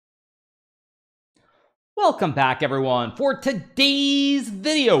Welcome back everyone. For today's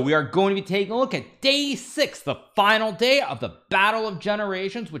video, we are going to be taking a look at day 6, the final day of the Battle of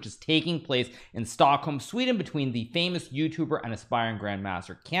Generations, which is taking place in Stockholm, Sweden, between the famous YouTuber and aspiring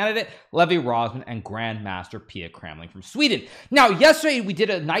Grandmaster candidate Levy Rozman and Grandmaster Pia Cramling from Sweden. Now, yesterday we did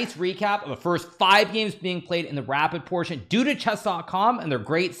a nice recap of the first 5 games being played in the rapid portion due to chess.com and their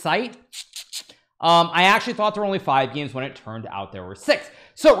great site. I actually thought there were only 5 games when it turned out there were 6.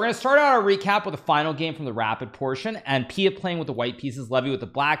 So we're going to start out our recap with the final game from the rapid portion, and Pia playing with the white pieces, Levy with the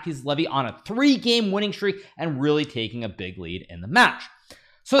black pieces, Levy on a 3-game winning streak and really taking a big lead in the match.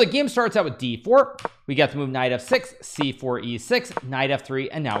 So the game starts out with d4. We get to move knight f6, c4, e6, knight f3,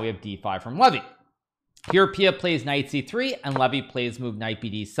 and now we have d5 from Levy. Here Pia plays knight c3 and Levy plays move knight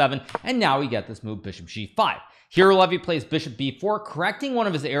bd7, and now we get this move bishop g5. Here Levy plays bishop b4, correcting one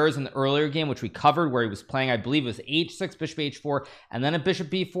of his errors in the earlier game, which we covered, where he was playing, I believe it was h6, bishop h4, and then a bishop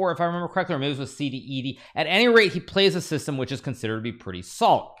b4, if I remember correctly, or maybe it was c to ed. At any rate, he plays a system which is considered to be pretty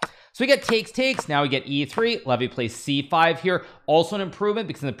solid. So we get takes, now we get e3, Levy plays c5 here, also an improvement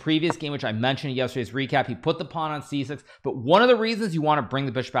because in the previous game, which I mentioned in yesterday's recap, he put the pawn on c6, but one of the reasons you want to bring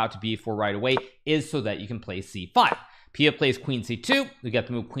the bishop out to b4 right away is so that you can play c5. Pia plays queen c2, we get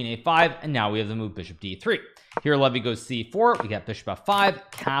the move queen a5, and now we have the move bishop d3. Here Levy goes c4, we get bishop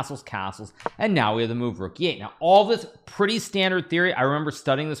f5, castles, and now we have the move rook e8. Now all this pretty standard theory. I remember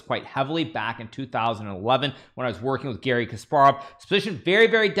studying this quite heavily back in 2011 when I was working with Gary Kasparov. This position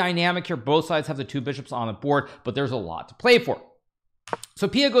very dynamic here. Both sides have the 2 bishops on the board, but there's a lot to play for. So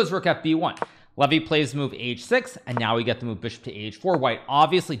Pia goes rook fb1. Levy plays move h6, and now we get the move bishop to h4. White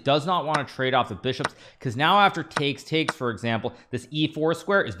obviously does not want to trade off the bishops, because now after takes, for example, this e4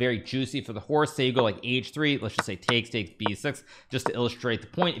 square is very juicy for the horse. Say you go like h3, let's just say takes, b6, just to illustrate the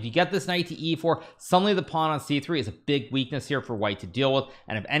point. If you get this knight to e4, suddenly the pawn on c3 is a big weakness here for white to deal with,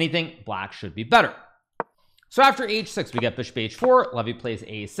 and if anything, black should be better. So after h6, we get bishop h4, Levy plays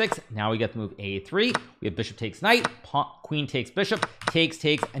a6, now we get the move a3, we have bishop takes knight, queen takes bishop,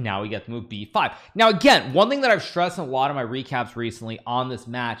 takes, and now we get the move b5. Now again, one thing that I've stressed in a lot of my recaps recently on this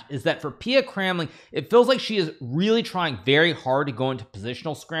match is that for Pia Cramling, it feels like she is really trying very hard to go into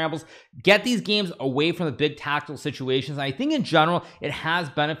positional scrambles, get these games away from the big tactical situations. And I think in general, it has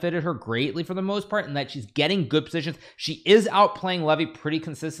benefited her greatly for the most part in that she's getting good positions. She is outplaying Levy pretty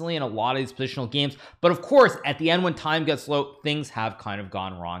consistently in a lot of these positional games, but of course, at the end when time gets low, things have kind of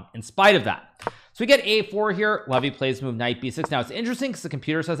gone wrong in spite of that. So we get a4 here, Levy plays move knight b6. Now it's interesting because the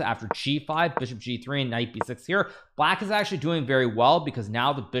computer says after g5, bishop g3, and knight b6 here, black is actually doing very well because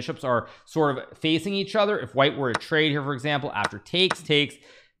now the bishops are sort of facing each other. If white were to trade here, for example, after takes,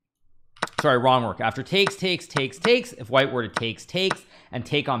 sorry, wrong work. After takes, if white were to takes, and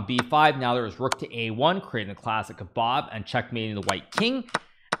take on b5, now there is rook to a1, creating a classic kebab and checkmating the white king.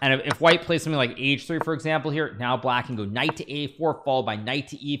 And if white plays something like h3, for example, here, now black can go knight to a4, followed by knight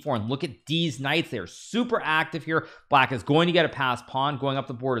to e4. And look at these knights. They are super active here. Black is going to get a passed pawn going up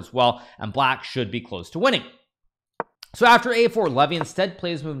the board as well, and black should be close to winning. So after a4, Levy instead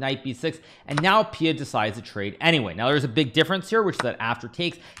plays move knight b6, and now Pia decides to trade anyway. Now there's a big difference here, which is that after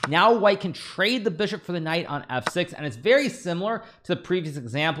takes, now white can trade the bishop for the knight on f6, and it's very similar to the previous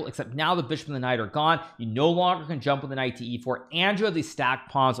example, except now the bishop and the knight are gone. You no longer can jump with the knight to e4, and you have these stacked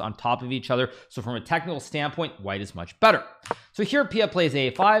pawns on top of each other. So from a technical standpoint, white is much better. So here Pia plays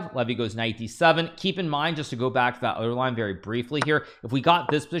a5, Levy goes knight d7. Keep in mind, just to go back to that other line very briefly here, if we got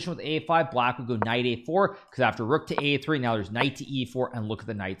this position with a5, black would go knight a4, because after rook to a3, now there's knight to e4, and look at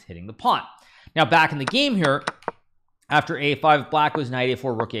the knights hitting the pawn. Now back in the game here, after a5, black goes knight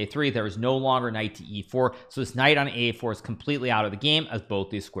a4, rook a3, there is no longer knight to e4, so this knight on a4 is completely out of the game, as both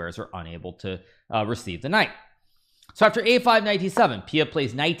these squares are unable to receive the knight. So after a5, knight d7, Pia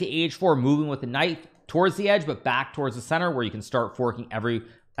plays knight to h4, moving with the knight towards the edge, but back towards the center, where you can start forking every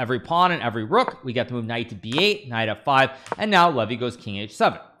pawn and every rook. We get to move knight to b8, knight f5, and now Levy goes king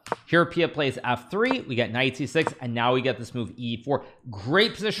h7. Here Pia plays f3, we get knight c6, and now we get this move e4.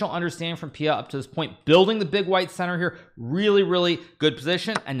 Great positional understanding from Pia up to this point, building the big white center here. Really good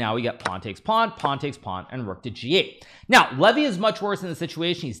position, and now we get pawn takes pawn, and rook to g8. Now Levy is much worse in the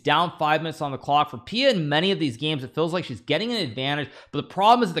situation. He's down 5 minutes on the clock. For Pia in many of these games, it feels like she's getting an advantage, but the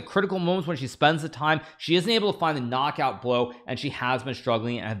problem is at the critical moments when she spends the time, she isn't able to find the knockout blow, and she has been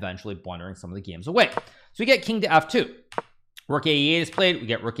struggling and eventually blundering some of the games away. So we get king to f2. Rook a8 is played, we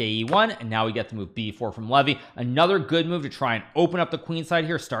get rook ae1, and now we get the move b4 from Levy. Another good move to try and open up the queen side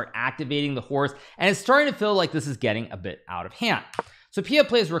here, start activating the horse, and it's starting to feel like this is getting a bit out of hand. So Pia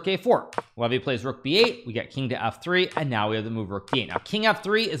plays rook a4, Levy plays rook b8, we get king to f3, and now we have the move rook d8. Now king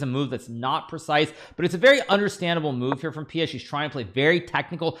f3 is a move that's not precise, but it's a very understandable move here from Pia. She's trying to play very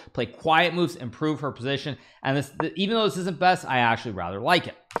technical, play quiet moves, improve her position, and even though this isn't best, I actually rather like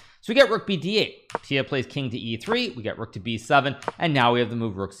it. So we get rook b d8, Pia plays king to e3, we get rook to b7, and now we have the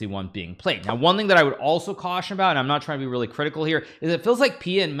move rook c1 being played. Now one thing that I would also caution about, and I'm not trying to be really critical here, is it feels like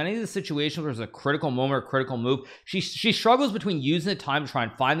Pia in many of the situations where there's a critical moment or critical move, she struggles between using the time to try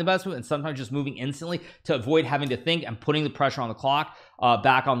and find the best move and sometimes just moving instantly to avoid having to think and putting the pressure on the clock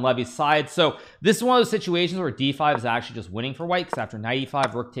back on Levy's side. So this is one of those situations where d5 is actually just winning for white, because after knight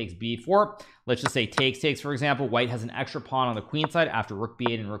e5, rook takes b4. Let's just say takes, for example. White has an extra pawn on the queen side after rook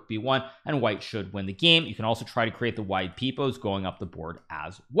b8 and rook b1, and white should win the game. You can also try to create the wide peepos going up the board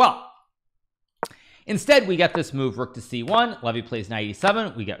as well. Instead, we get this move rook to c1, Levy plays knight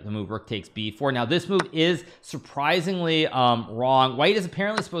e7, we get the move rook takes b4. Now this move is surprisingly wrong. White is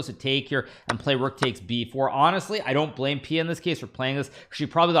apparently supposed to take here and play rook takes b4. Honestly, I don't blame Pia in this case for playing this. She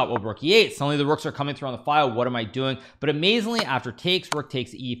probably thought, well, rook e8, suddenly the rooks are coming through on the file, what am I doing? But amazingly, after takes, rook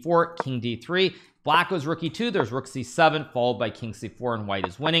takes e4, king d3, black goes rook e2, there's rook c7 followed by king c4, and white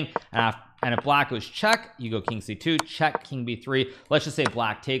is winning. And if black goes check, you go king c2, check, king b3. Let's just say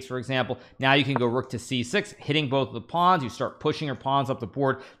black takes, for example. Now you can go rook to c6, hitting both of the pawns. You start pushing your pawns up the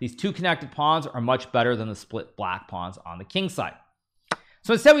board. These two connected pawns are much better than the split black pawns on the king side.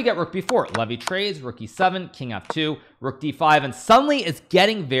 So instead we get rook b4, Levy trades, rook e7, king f2, rook d5, and suddenly it's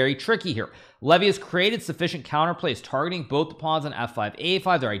getting very tricky here. Levy has created sufficient counterplays targeting both the pawns on f5,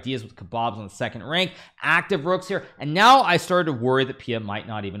 a5, their ideas with kebabs on the second rank, active rooks here, and now I started to worry that Pia might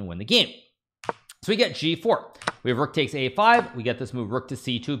not even win the game. So we get g4, we have rook takes a5, we get this move rook to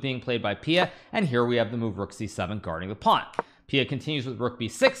c2 being played by Pia, and here we have the move rook c7 guarding the pawn. Pia continues with rook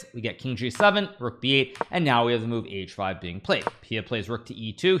b6, we get king g7, rook b8, and now we have the move h5 being played. Pia plays rook to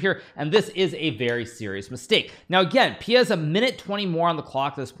e2 here, and this is a very serious mistake. Now again, Pia has a minute 20 more on the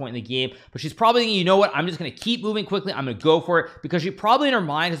clock at this point in the game, but she's probably thinking, you know what, I'm just going to keep moving quickly, I'm going to go for it, because she probably in her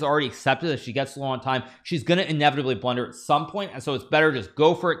mind has already accepted that if she gets low on time, she's going to inevitably blunder at some point, and so it's better just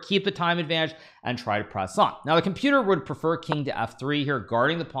go for it, keep the time advantage, and try to press on. Now the computer would prefer king to f3 here,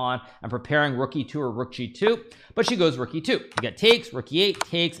 guarding the pawn and preparing rook e2 or rook g2, but she goes rook e2. You get takes, rook e8,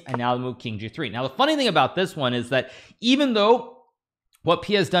 takes, and now the move king g3. Now the funny thing about this one is that even though what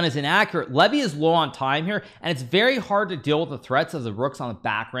Pia has done is inaccurate, Levy is low on time here, and it's very hard to deal with the threats of the rooks on the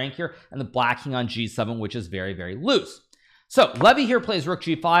back rank here and the black king on g7, which is very, very loose. So Levy here plays rook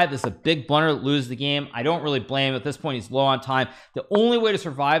g5. This is a big blunder that loses the game. I don't really blame him. At this point, he's low on time. The only way to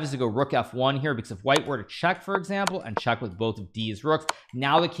survive is to go rook f1 here, because if white were to check, for example, and check with both of D's rooks,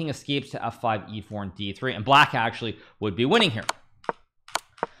 now the king escapes to f5, e4, and d3, and black actually would be winning here.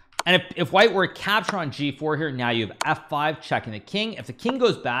 And if white were to capture on g4 here, now you have f5 checking the king. If the king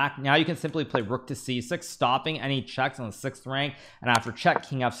goes back, now you can simply play rook to c6, stopping any checks on the 6th rank. And after check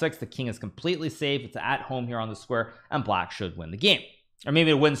king f6, the king is completely safe. It's at home here on the square, and black should win the game. Or maybe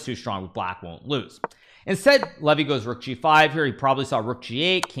the win's too strong, but black won't lose. Instead, Levy goes rook g5 here. He probably saw rook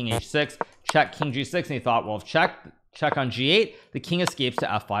g8, king h6, check king g6, and he thought, well, if check on g8, the king escapes to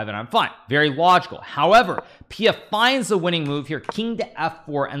f5, and I'm fine. Very logical. However, Pia finds the winning move here, king to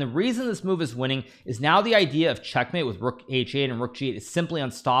f4, and the reason this move is winning is now the idea of checkmate with rook h8 and rook g8 is simply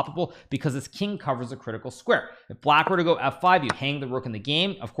unstoppable, because this king covers a critical square. If black were to go f5, you hang the rook in the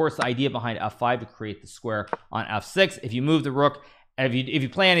game. Of course, the idea behind f5 to create the square on f6. If you move the rook, and if you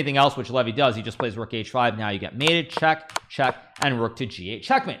play anything else, which Levy does, he just plays rook h5. Now you get mated, check, and rook to g8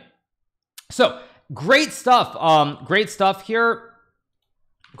 checkmate. So great stuff here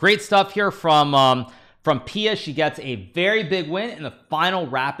from Pia. She gets a very big win in the final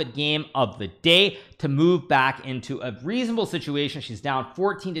rapid game of the day to move back into a reasonable situation. She's down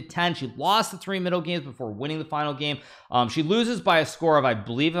 14-10. She lost the 3 middle games before winning the final game. She loses by a score of, I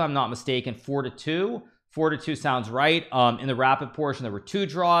believe, if I'm not mistaken, 4-2. 4-2 sounds right. In the rapid portion, there were 2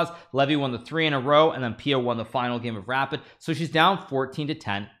 draws. Levy won the 3 in a row, and then Pia won the final game of rapid. So she's down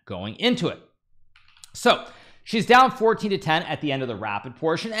 14-10 going into it. So she's down 14-10 at the end of the rapid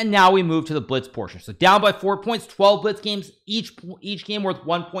portion, and now we move to the blitz portion. So down by 4 points, 12 blitz games, each game worth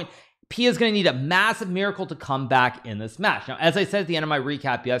 1 point. Pia's going to need a massive miracle to come back in this match. Now, as I said at the end of my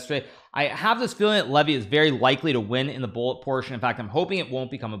recap yesterday, I have this feeling that Levy is very likely to win in the bullet portion. In fact, I'm hoping it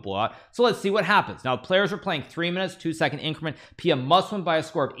won't become a blowout. So let's see what happens. Now, players are playing 3 minutes, 2-second increment. Pia must win by a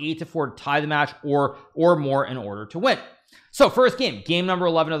score of 8-4 to tie the match, or more in order to win. So first game number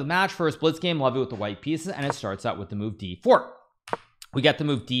 11 of the match, first blitz game, Levy with the white pieces, and it starts out with the move d4. We get the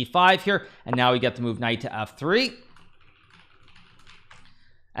move d5 here, and now we get the move knight to f3.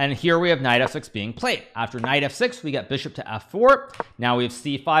 And here we have knight f6 being played. After knight f6, we get bishop to f4. Now we have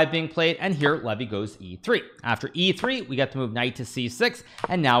c5 being played, and here Levy goes e3. After e3, we get to move knight to c6,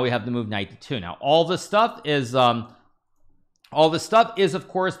 and now we have the move knight to 2. Now all this stuff is of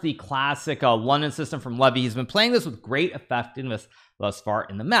course the classic London system from Levy. He's been playing this with great effectiveness thus far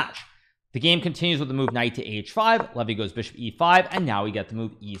in the match. The game continues with the move knight to h5. Levy goes bishop e5, and now we get the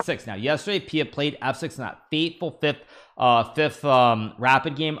move e6. Now yesterday Pia played f6 in that fateful fifth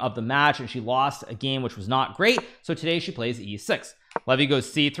rapid game of the match, and she lost a game which was not great. So today she plays e6. Levy goes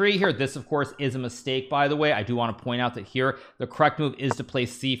c3 here. This of course is a mistake, by the way. I do want to point out that here the correct move is to play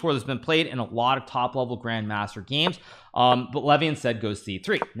c4. This has been played in a lot of top level grandmaster games, but Levy instead goes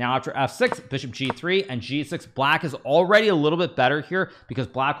c3. Now after f6, bishop g3 and g6. Black is already a little bit better here because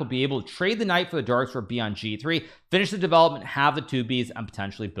black will be able to trade the knight for the darks for a b on g3, finish the development, have the two b's, and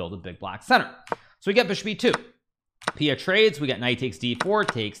potentially build a big black center. So we get bishop e2. Pia trades. We get knight takes d4,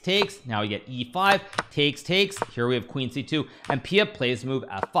 takes. Now we get e5, takes. Here we have queen c2, and Pia plays move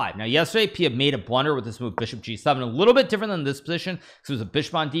f5. Now yesterday Pia made a blunder with this move bishop g7, a little bit different than this position because it was a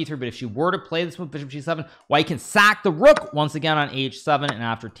bishop on d3. But if she were to play this move bishop g7, white can sack the rook once again on h7, and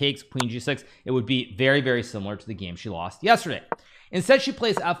after takes queen g6, it would be very, very similar to the game she lost yesterday. Instead, she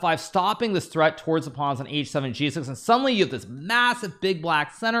plays f5, stopping this threat towards the pawns on h7, g6, and suddenly you have this massive big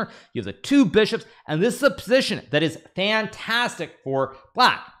black center. You have the two bishops, and this is a position that is fantastic for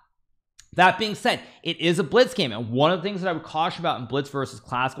black. That being said, it is a blitz game, and one of the things that I would caution about in blitz versus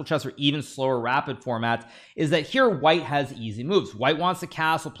classical chess or even slower rapid formats is that here white has easy moves. White wants to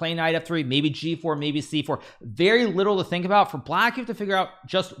castle, play knight f3, maybe g4, maybe c4. Very little to think about. For black, you have to figure out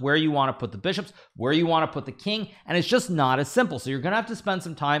just where you want to put the bishops, where you want to put the king, and it's just not as simple. So you're going to have to spend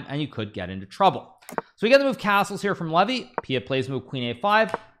some time, and you could get into trouble. So we get the move castles here from Levy. Pia plays move queen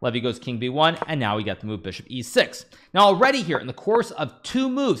a5. Levy goes king b1, and now we get the move bishop e6. Now already here in the course of two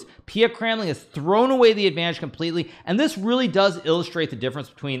moves, Pia Cramling has thrown away the advantage completely, and this really does illustrate the difference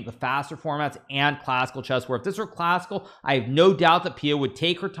between the faster formats and classical chess, where if this were classical, I have no doubt that Pia would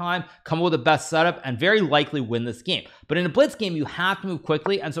take her time, come up with the best setup, and very likely win this game. But in a blitz game, you have to move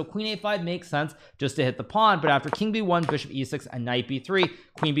quickly, and so queen a5 makes sense just to hit the pawn. But after king b1, bishop e6, and knight b3,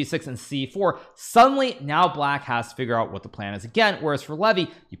 queen b6, and c4, suddenly now black has to figure out what the plan is again, whereas for Levy,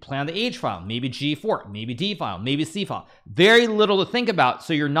 you plan the H file, maybe G4, maybe D file, maybe C file. Very little to think about,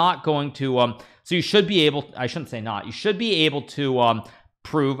 so you're not going to so you should be able, I shouldn't say not, you should be able to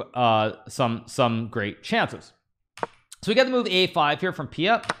prove some great chances. So we get the move A5 here from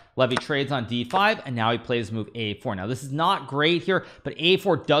Pia. Levy trades on D5, and now he plays move A4. Now this is not great here, but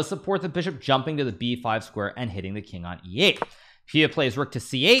A4 does support the bishop jumping to the B5 square and hitting the king on E8. Pia plays rook to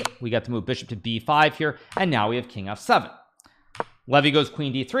C8. We got to move bishop to B5 here, and now we have king F7. Levy goes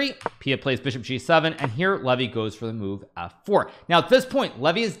queen d3, Pia plays bishop g7, and here Levy goes for the move f4. Now at this point,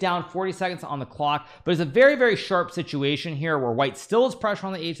 Levy is down 40 seconds on the clock, but it's a very, very sharp situation here where white still has pressure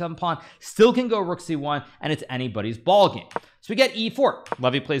on the h7 pawn, still can go rook c1, and it's anybody's ball game. So we get e4.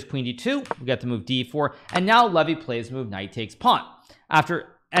 Levy plays queen d2, we get to move d4, and now Levy plays move knight takes pawn.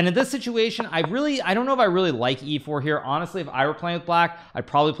 And in this situation, I don't know if I really like e4 here. Honestly, if I were playing with black, I'd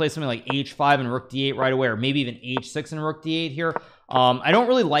probably play something like h5 and rook d8 right away, or maybe even h6 and rook d8 here. I don't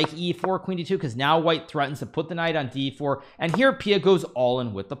really like e4, queen d2, because now white threatens to put the knight on d4, and here Pia goes all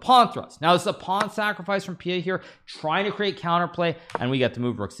in with the pawn thrust. Now this is a pawn sacrifice from Pia here, trying to create counterplay, and we get to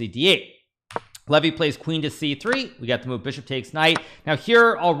move rook c d8. Levy plays queen to c3. We got the move bishop takes knight. Now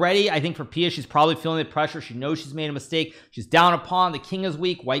here already, I think for Pia, she's probably feeling the pressure. She knows she's made a mistake. She's down a pawn. The king is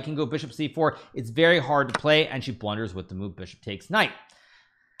weak. White can go bishop c4. It's very hard to play, and she blunders with the move bishop takes knight.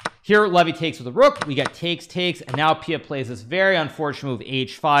 Here Levy takes with a rook. We get takes, and now Pia plays this very unfortunate move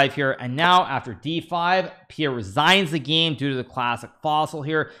h5 here. And now after d5, Pia resigns the game due to the classic fossil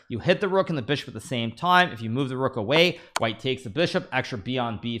here. You hit the rook and the bishop at the same time. If you move the rook away, white takes the bishop, extra b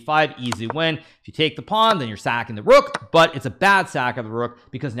on b5, easy win. If you take the pawn, then you're sacking the rook, but it's a bad sack of the rook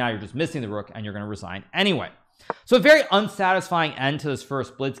because now you're just missing the rook and you're going to resign anyway. So a very unsatisfying end to this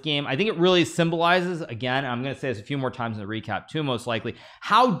first blitz game. I think it really symbolizes, again, I'm going to say this a few more times in the recap too, most likely,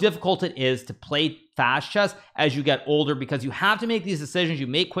 how difficult it is to play fast chess as you get older, because you have to make these decisions. You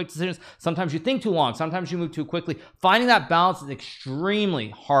make quick decisions. Sometimes you think too long. Sometimes you move too quickly. Finding that balance is extremely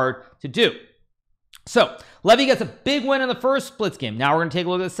hard to do. So Levy gets a big win in the first blitz game. Now we're going to take a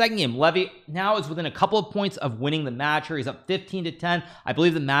look at the second game. Levy now is within a couple of points of winning the match here. He's up 15-10. I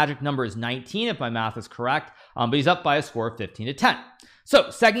believe the magic number is 19 if my math is correct, but he's up by a score of 15-10. So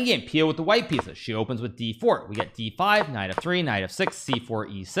second game, Pia with the white pieces. She opens with d4. We get d5, knight f3, knight f6,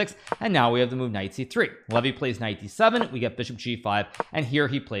 c4, e6, and now we have the move knight c3. Levy plays knight d7. We get bishop g5, and here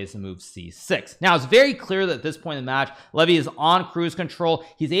he plays the move c6. Now it's very clear that at this point in the match, Levy is on cruise control.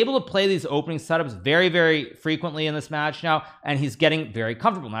 He's able to play these opening setups very frequently in this match now, and he's getting very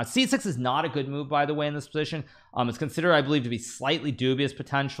comfortable. Now c6 is not a good move, by the way, in this position. It's considered, I believe, to be slightly dubious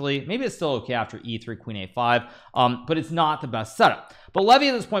potentially. Maybe it's still okay after e3, queen a5, but it's not the best setup. But Levy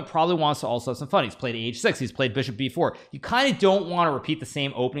at this point probably wants to also have some fun. He's played h6, he's played bishop b4. You kind of don't want to repeat the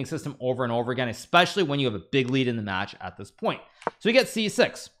same opening system over and over again, especially when you have a big lead in the match at this point. So we get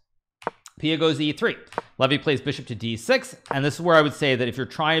c6. Pia goes e3. Levy plays bishop to d6, and this is where I would say that if you're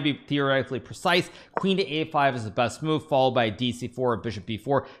trying to be theoretically precise, queen to a5 is the best move, followed by dc4 or bishop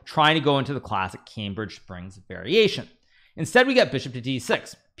b4, trying to go into the classic Cambridge Springs variation. Instead, we get bishop to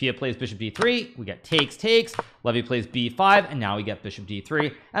d6. Pia plays bishop d3. We get takes. Levy plays b5, and now we get bishop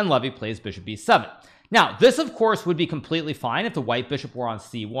d3, and Levy plays bishop b7. Now, this, of course, would be completely fine if the white bishop were on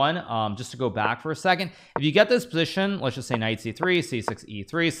c1. Just to go back for a second, if you get this position, let's just say knight c3, c6,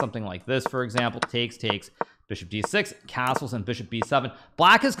 e3, something like this, for example, takes, bishop d6, castles, and bishop b7.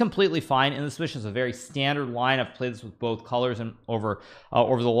 Black is completely fine in this position. It's a very standard line. I've played this with both colors and over the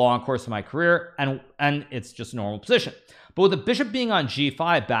long course of my career, and it's just a normal position. But with the bishop being on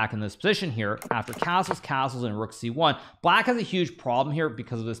g5 back in this position here, after castles, and rook c1, black has a huge problem here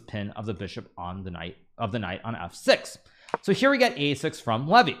because of this pin of the bishop on the knight on f6. So here we get a6 from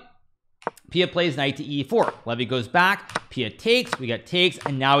Levy. Pia plays knight to e4. Levy goes back. Pia takes. We get takes,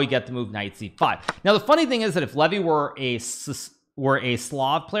 and now we get the move knight c5. Now the funny thing is that if Levy were a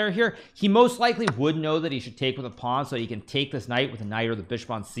Slav player here, he most likely would know that he should take with a pawn so he can take this knight with a knight or the bishop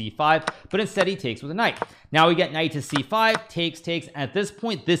on c5, but instead he takes with a knight. Now we get knight to c5, takes, and at this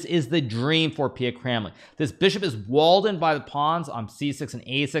point, this is the dream for Pia Cramling. This bishop is walled in by the pawns on c6 and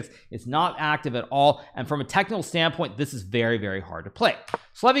a6. It's not active at all, and from a technical standpoint, this is very hard to play.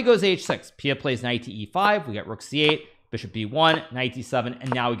 So Levy goes h6. Pia plays knight to e5. We get rook c8. Bishop b1, knight d7,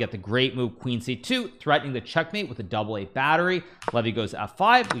 and now we get the great move queen c2, threatening the checkmate with a double-A battery. Levy goes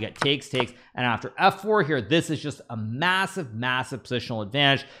f5, we get takes, and after f4 here, this is just a massive positional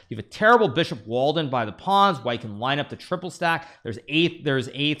advantage. You have a terrible bishop walled in by the pawns. White can line up the triple stack. There's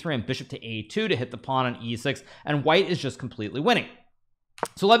a3 and bishop to a2 to hit the pawn on e6, and white is just completely winning.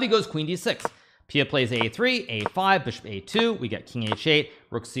 So Levy goes queen d6. Pia plays a3, a5, bishop a2, we get king h8,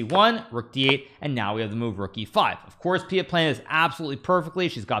 rook c1, rook d8, and now we have the move rook e5. Of course, Pia playing this absolutely perfectly.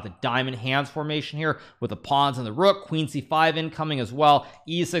 She's got the diamond hands formation here with the pawns and the rook, queen c5 incoming as well,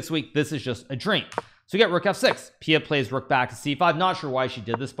 e6 weak. This is just a dream. So we get rook f6. Pia plays rook back to c5. Not sure why she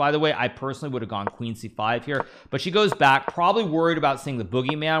did this, by the way. I personally would have gone queen c5 here, but she goes back, probably worried about seeing the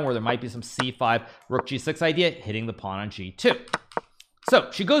boogeyman where there might be some c5, rook g6 idea, hitting the pawn on g2. So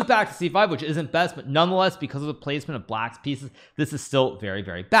she goes back to c5, which isn't best, but nonetheless, because of the placement of black's pieces, this is still very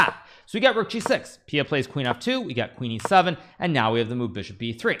bad. So we get rook g6. Pia plays queen f2. We get queen e7, and now we have the move bishop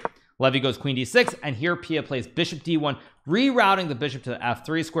b3. Levy goes queen d6, and here Pia plays bishop d1, rerouting the bishop to the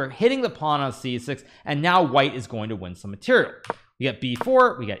f3 square, hitting the pawn on c6, and now white is going to win some material. We get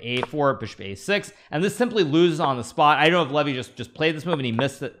b4, we get a4, bishop a6, and this simply loses on the spot. I don't know if Levy just played this move and he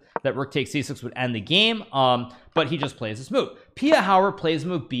missed that rook takes c6 would end the game, but he just plays this move. Pia, however, plays the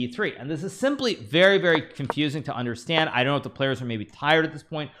move b3, and this is simply very confusing to understand. I don't know if the players are maybe tired at this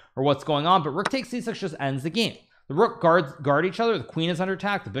point or what's going on, but rook takes c6 just ends the game. The rook guard each other. The queen is under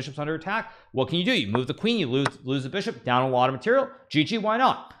attack. The bishop's under attack. What can you do? You move the queen, you lose the bishop, down a lot of material. GG, why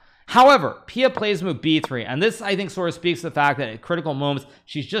not? However, Pia plays move b3, and this, I think, sort of speaks to the fact that at critical moments,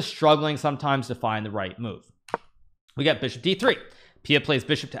 she's just struggling sometimes to find the right move. We get bishop d3. Pia plays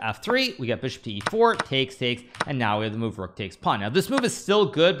bishop to f3. We get bishop to e4, takes, and now we have the move rook takes pawn. Now, this move is still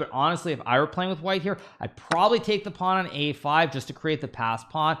good, but honestly, if I were playing with white here, I'd probably take the pawn on a5 just to create the pass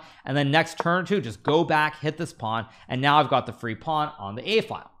pawn, and then next turn or two, just go back, hit this pawn, and now I've got the free pawn on the a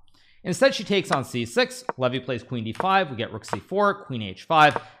file. Instead, she takes on c6. Levy plays queen d5. We get rook c4, queen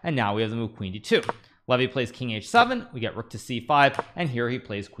h5, and now we have the move queen d2. Levy plays king h7. We get rook to c5, and here he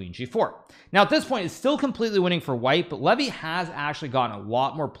plays queen g4. Now, at this point, it's still completely winning for white, but Levy has actually gotten a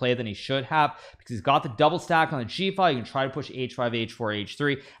lot more play than he should have because he's got the double stack on the g file. You can try to push h5, h4,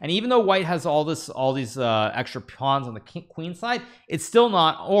 h3, and even though white has all these extra pawns on the queen side, it's still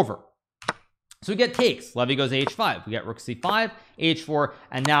not over. So we get takes. Levy goes h5. We get rook c5, h4,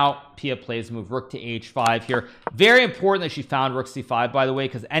 and now Pia plays move rook to h5 here. Very important that she found rook c5, by the way,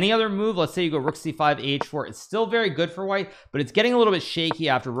 because any other move, let's say you go rook c5, h4, it's still very good for white, but it's getting a little bit shaky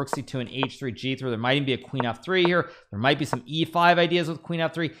after rook c2 and h3, g3. There might even be a queen f3 here. There might be some e5 ideas with queen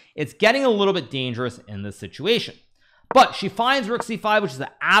f3. It's getting a little bit dangerous in this situation. But she finds rook c5, which is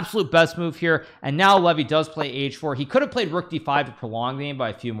the absolute best move here, and now Levy does play h4. He could have played rook d5 to prolong the game by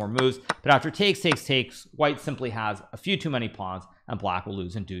a few more moves, but after takes, white simply has a few too many pawns, and black will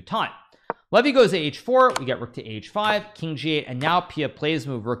lose in due time. Levy goes to h4, we get rook to h5, king g8, and now Pia plays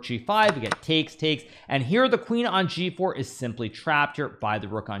move rook g5, we get takes, and here the queen on g4 is simply trapped here by the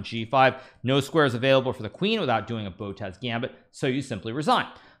rook on g5. No squares available for the queen without doing a Botez gambit, so you simply resign.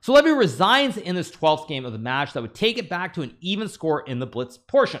 So Levy resigns in this 12th game of the match that would take it back to an even score in the blitz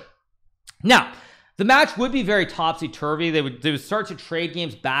portion. Now, the match would be very topsy-turvy. They would start to trade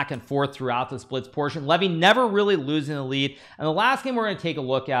games back and forth throughout this blitz portion. Levy never really losing the lead. And the last game we're going to take a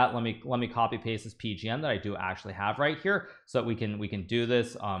look at, let me copy paste this PGM that I do actually have right here so that we can do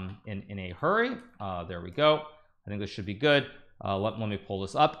this in a hurry. There we go. I think this should be good. Let me pull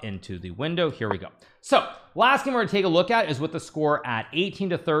this up into the window. Here we go. So last game we're going to take a look at is with the score at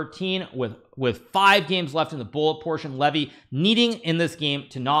 18-13 with 5 games left in the bullet portion. Levy needing in this game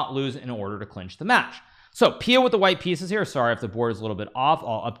to not lose in order to clinch the match. So Pia with the white pieces here. Sorry if the board is a little bit off.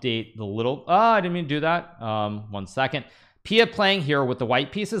 I'll update the little I didn't mean to do that. 1 second. Pia playing here with the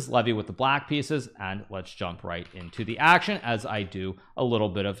white pieces, Levy with the black pieces, and let's jump right into the action as I do a little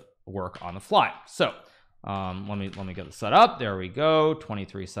bit of work on the fly. So let me get this set up. There we go.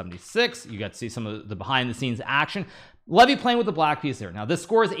 2376. You get to see some of the behind the scenes action. Levy playing with the black piece there. Now this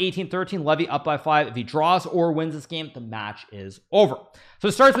score is 18-13. Levy up by 5. If he draws or wins this game, the match is over. So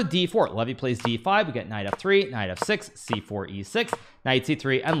it starts with d4. Levy plays d5. We get knight f3, knight f6, c4, e6, knight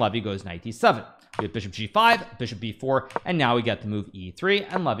c3, and Levy goes knight d7. We have bishop g5, bishop b4, and now we get the move e3,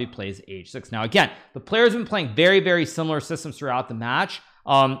 and Levy plays h6. Now again, the players have been playing very similar systems throughout the match.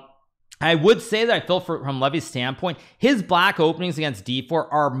 I would say that I feel from Levy's standpoint, his black openings against d4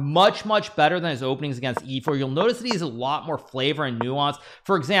 are much better than his openings against e4. You'll notice that he has a lot more flavor and nuance.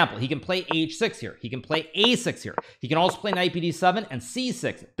 For example, he can play h6 here. He can play a6 here. He can also play knight bd7 and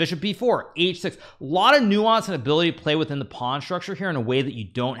c6, bishop b4, h6. A lot of nuance and ability to play within the pawn structure here in a way that you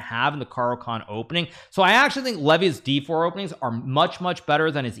don't have in the Caro-Kann opening. So I actually think Levy's d4 openings are much better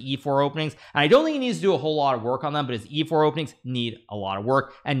than his e4 openings. And I don't think he needs to do a whole lot of work on them, but his e4 openings need a lot of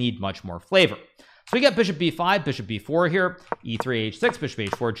work and need much more flavor. So we get bishop b5, bishop b4 here, e3, h6, bishop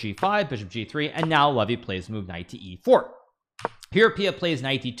h4, g5, bishop g3, and now Levy plays move knight to e4. Here Pia plays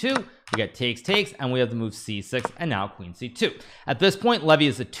knight d2, we get takes, and we have the move c6, and now queen c2. At this point, Levy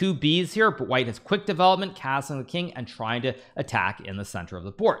is the 2 Bs here, but white has quick development, castling the king, and trying to attack in the center of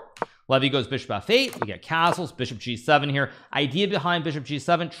the board. Levy goes bishop f8, we get castles, bishop g7 here. Idea behind bishop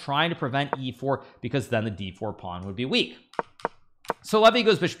g7, trying to prevent e4 because then the d4 pawn would be weak. So Levy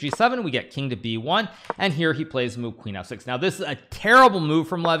goes bishop g7, we get king to b1, and here he plays the move queen f6. Now this is a terrible move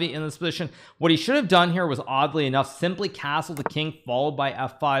from Levy in this position. What he should have done here was, oddly enough, simply castle the king followed by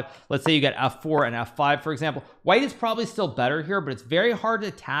f5. Let's say you get f4 and f5, for example. White is probably still better here, but it's very hard to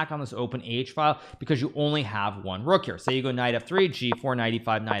attack on this open h file because you only have 1 rook here. Say you go knight f3, g4, knight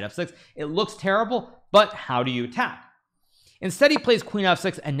e5, knight f6. It looks terrible, but how do you attack? Instead, he plays queen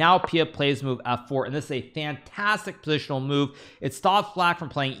f6, and now Pia plays move f4, and this is a fantastic positional move. It stops black from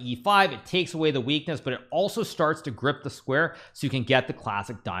playing e5, it takes away the weakness, but it also starts to grip the square so you can get the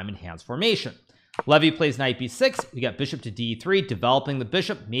classic diamond hands formation. Levy plays knight b6, we get bishop to d3, developing the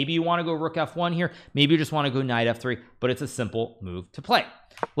bishop. Maybe you want to go rook f1 here, maybe you just want to go knight f3, but it's a simple move to play.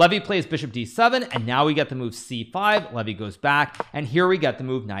 Levy plays bishop d7, and now we get the move c5. Levy goes back, and here we get the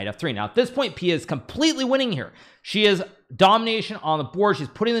move knight f3. Now at this point, Pia is completely winning here. She is domination on the board. She's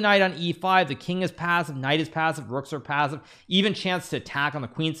putting the knight on e5. The king is passive, knight is passive, rooks are passive, even chance to attack on the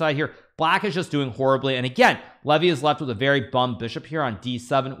queen side here. Black is just doing horribly, and again, Levy is left with a very bum bishop here on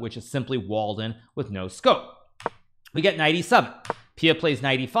d7, which is simply walled in with no scope. We get knight e7. Pia plays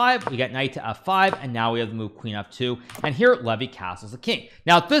knight e5, we get knight to f5, and now we have the move queen f2, and here Levy castles the king.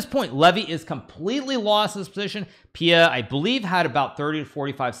 Now at this point, Levy is completely lost in this position. Pia, I believe, had about 30 to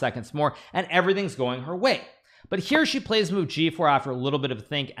 45 seconds more, and everything's going her way. But here she plays move g4 after a little bit of a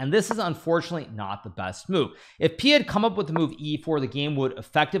think, and this is unfortunately not the best move. If Pia had come up with the move e4, the game would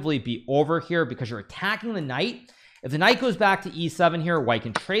effectively be over here because you're attacking the knight. If the knight goes back to e7 here, white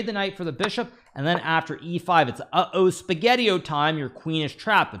can trade the knight for the bishop, and then after e5, it's spaghetti-o time. Your queen is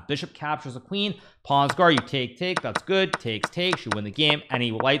trapped. The bishop captures the queen, pawns guard, you take, that's good, takes, you win the game,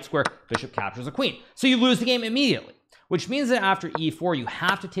 any light square, bishop captures the queen. So you lose the game immediately, which means that after e4, you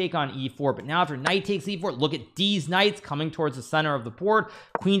have to take on e4, but now after knight takes e4, look at these knights coming towards the center of the board,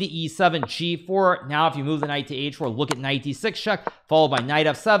 queen to e7, g4. Now if you move the knight to h4, look at knight d6 check, followed by knight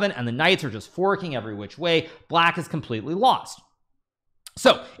f7, and the knights are just forking every which way. Black is completely lost.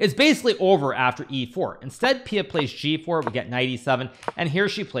 So it's basically over after e4. Instead, Pia plays g4, we get knight e7, and here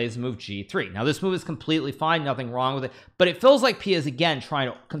she plays the move g3. Now this move is completely fine, nothing wrong with it, but it feels like Pia is again trying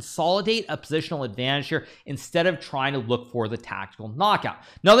to consolidate a positional advantage here instead of trying to look for the tactical knockout.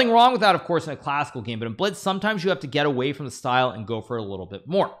 Nothing wrong with that, of course, in a classical game, but in blitz sometimes you have to get away from the style and go for it a little bit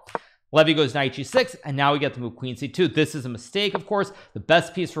more. Levy goes knight g6, and now we get the move queen c2. This is a mistake, of course. The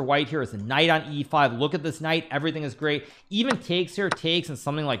best piece for white here is the knight on e5. Look at this knight, everything is great. Even takes here, takes, and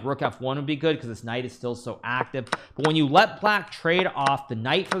something like rook f1 would be good because this knight is still so active. But when you let black trade off the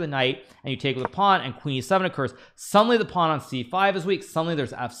knight for the knight and you take with the pawn and queen e7 occurs, suddenly the pawn on c5 is weak, suddenly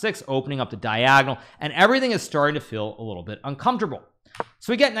there's f6 opening up the diagonal, and everything is starting to feel a little bit uncomfortable.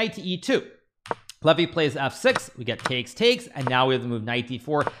 So we get knight to e2. Levy plays f6, we get takes, and now we have the move knight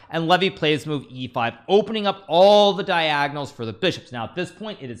d4, and Levy plays move e5, opening up all the diagonals for the bishops. Now at this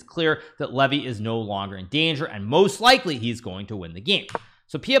point it is clear that Levy is no longer in danger, and most likely he's going to win the game.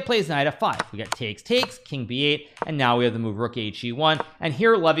 So Pia plays knight f5, we get takes, king b8, and now we have the move rook h1, and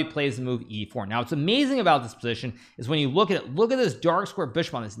here Levy plays the move e4. Now what's amazing about this position is when you look at it, look at this dark square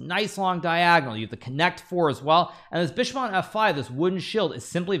bishop on this nice long diagonal. You have the connect 4 as well, and this bishop on f5, this wooden shield, is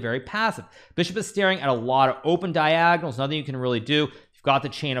simply very passive. Bishop is staring at a lot of open diagonals, nothing you can really do. You've got the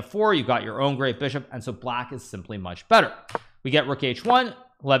chain of 4, you've got your own great bishop, and so black is simply much better. We get rook h1,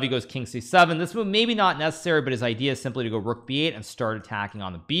 Levy goes king c7. This move maybe not necessary, but his idea is simply to go rook b8 and start attacking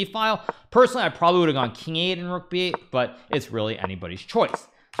on the b file. Personally, I probably would have gone king 8 and rook b8, but it's really anybody's choice.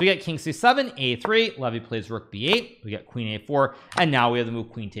 So we get king c7, a3, Levy plays rook b8, we get queen a4, and now we have the move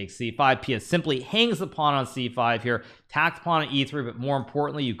queen takes c5. Pia simply hangs the pawn on c5 here, attacks the pawn on e3, but more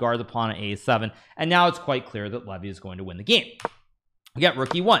importantly, you guard the pawn on a7, and now it's quite clear that Levy is going to win the game. We get rook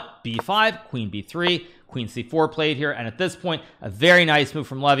e1, b5, queen b3, queen c4 played here, and at this point a very nice move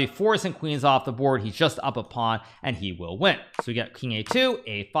from Levy, forcing queens off the board. He's just up a pawn and he will win. So we get king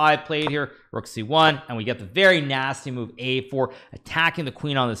a2, a5 played here, rook c1, and we get the very nasty move a4, attacking the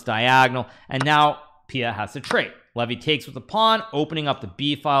queen on this diagonal, and now Pia has to trade. Levy takes with the pawn, opening up the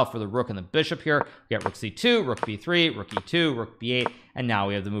b file for the rook and the bishop here. We get rook c2, rook b3, rook e2, rook b8, and now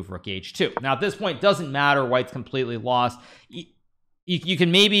we have the move rook h2. Now at this point it doesn't matter, white's completely lost. You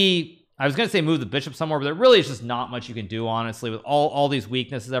can maybe, I was going to say move the bishop somewhere, but there really is just not much you can do, honestly, with all these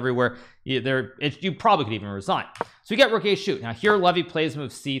weaknesses everywhere. You probably could even resign. So we get rook h2. Now here Levy plays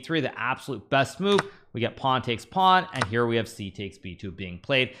move c3, the absolute best move. We get pawn takes pawn, and here we have c takes b2 being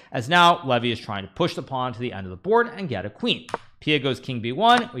played, as now Levy is trying to push the pawn to the end of the board and get a queen. Pia goes king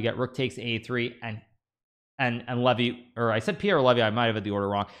b1, we get rook takes a3, and Levy, or I said Pia or Levy, I might have had the order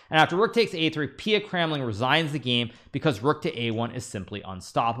wrong. And after rook takes a3, Pia Cramling resigns the game because rook to a1 is simply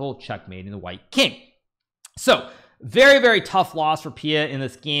unstoppable, checkmating the white king. So very, very tough loss for Pia in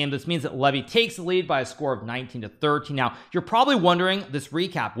this game. This means that Levy takes the lead by a score of 19-13. Now, you're probably wondering, this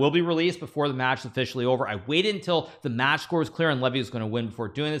recap will be released before the match is officially over. I waited until the match score was clear and Levy was going to win before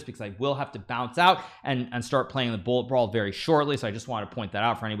doing this because I will have to bounce out and start playing the bullet brawl very shortly. So I just wanted to point that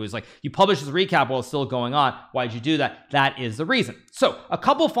out for anybody who's like, you published this recap while it's still going on. Why'd you do that? That is the reason. So a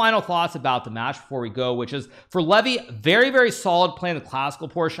couple final thoughts about the match before we go, which is for Levy, very, very solid playing the classical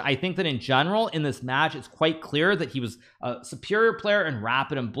portion. I think that in general in this match, it's quite clear that he was a superior player in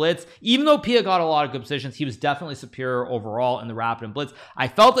rapid and blitz. Even though Pia got a lot of good positions, he was definitely superior overall in the rapid and blitz. I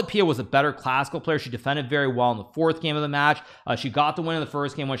felt that Pia was a better classical player. She defended very well in the fourth game of the match. She got the win in the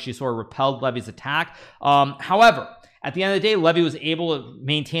first game when she sort of repelled Levy's attack. However, at the end of the day, Levy was able to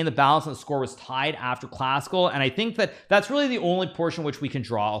maintain the balance and the score was tied after classical. And I think that that's really the only portion which we can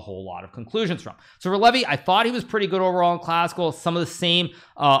draw a whole lot of conclusions from. So for Levy, I thought he was pretty good overall in classical. Some of the same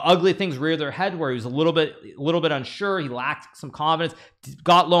ugly things reared their head where he was a little bit unsure. He lacked some confidence,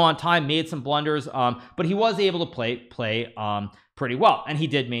 got low on time, made some blunders, but he was able to play pretty well. And he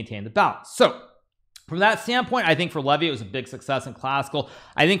did maintain the balance. So from that standpoint, I think for Levy, it was a big success in classical.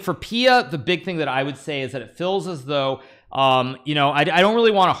 I think for Pia, the big thing that I would say is that it feels as though, you know, I don't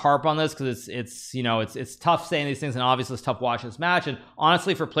really want to harp on this because it's tough saying these things, and obviously it's tough watching this match. And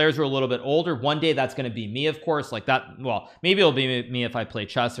honestly, for players who are a little bit older, one day that's going to be me, of course, like that. Well, maybe it'll be me if I play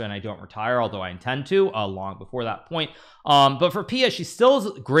chess and I don't retire, although I intend to long before that point. But for Pia, she still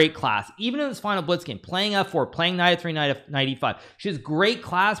is great class, even in this final blitz game, playing f4, playing knight f3, knight e5. She has great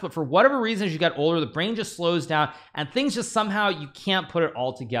class, but for whatever reason, as you get older, the brain just slows down and things just somehow, you can't put it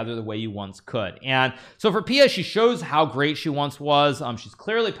all together the way you once could. And so for Pia, she shows how great she once was. She's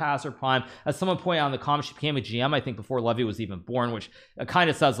clearly past her prime. As someone pointed out in the comments, she became a GM, I think, before Levy was even born, which kind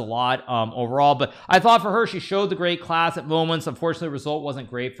of says a lot overall. But I thought for her, she showed the great class at moments. Unfortunately, the result wasn't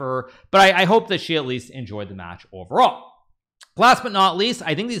great for her, but I hope that she at least enjoyed the match overall. Last but not least,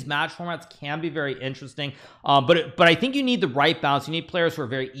 I think these match formats can be very interesting, but I think you need the right balance. You need players who are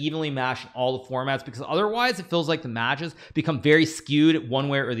very evenly matched in all the formats, because otherwise it feels like the matches become very skewed one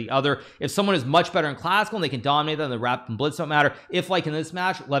way or the other. If someone is much better in classical and they can dominate them, the rapid and blitz don't matter. If, like in this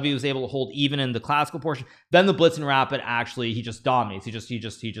match, Levy was able to hold even in the classical portion, then the blitz and rapid, actually he just dominates. He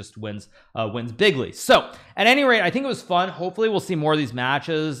just wins bigly. So at any rate, I think it was fun. Hopefully we'll see more of these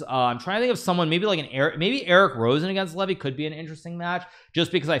matches. I'm trying to think of someone, maybe like Eric Rosen against Levy could be an interesting match,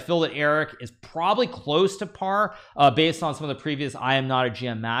 just because I feel that Eric is probably close to par based on some of the previous I Am Not a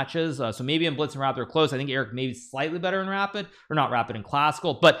GM matches. So maybe in blitz and rapid are close. I think Eric maybe slightly better in rapid, or not rapid and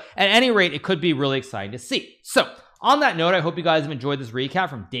classical, but at any rate, it could be really exciting to see. So on that note, I hope you guys have enjoyed this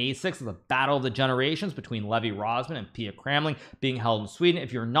recap from day 6 of the Battle of the Generations between Levy Rozman and Pia Cramling being held in Sweden.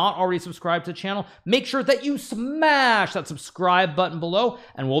 If you're not already subscribed to the channel, make sure that you smash that subscribe button below,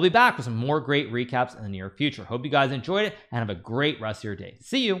 and we'll be back with some more great recaps in the near future. Hope you guys enjoyed it and have a great rest of your day.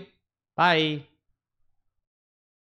 See you. Bye.